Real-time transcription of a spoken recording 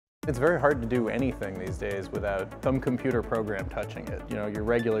It's very hard to do anything these days without some computer program touching it. You know, your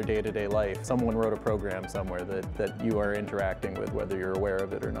regular day-to-day life, someone wrote a program somewhere that you are interacting with, whether you're aware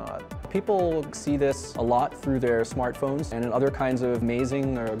of it or not. People see this a lot through their smartphones and in other kinds of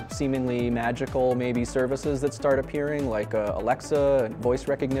amazing or seemingly magical maybe services that start appearing, like Alexa and voice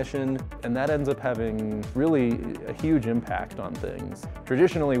recognition. And that ends up having really a huge impact on things.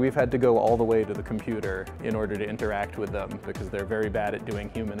 Traditionally, we've had to go all the way to the computer in order to interact with them because they're very bad at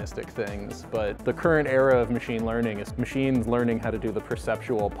doing humanistic things. But the current era of machine learning is machines learning how to do the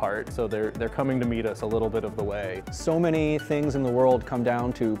perceptual part, so they're coming to meet us a little bit of the way. So many things in the world come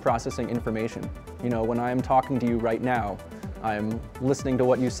down to processing information. You know, when I'm talking to you right now, I'm listening to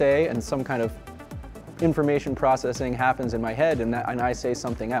what you say and some kind of information processing happens in my head and I say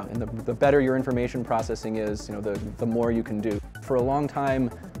something out. And the better your information processing is, you know, the more you can do. For a long time,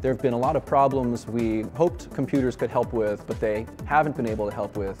 there have been a lot of problems we hoped computers could help with, but they haven't been able to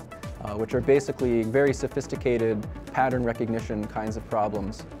help with, which are basically very sophisticated pattern recognition kinds of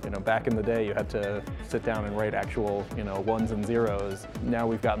problems. You know, back in the day, you had to sit down and write actual, you know, ones and zeros. Now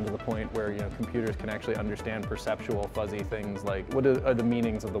we've gotten to the point where, you know, computers can actually understand perceptual, fuzzy things like what are the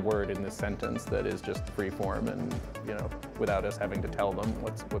meanings of the word in this sentence that is just free form and, you know, without us having to tell them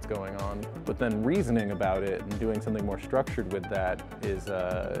what's going on. But then reasoning about it and doing something more structured with that is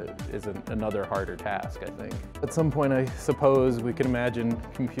another harder task, I think. At some point, I suppose we can imagine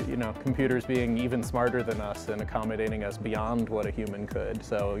computers being even smarter than us and accommodating us beyond what a human could.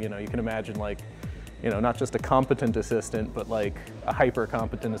 So, you know, you can imagine, like, you know, not just a competent assistant, but like a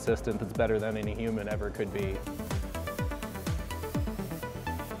hyper-competent assistant that's better than any human ever could be.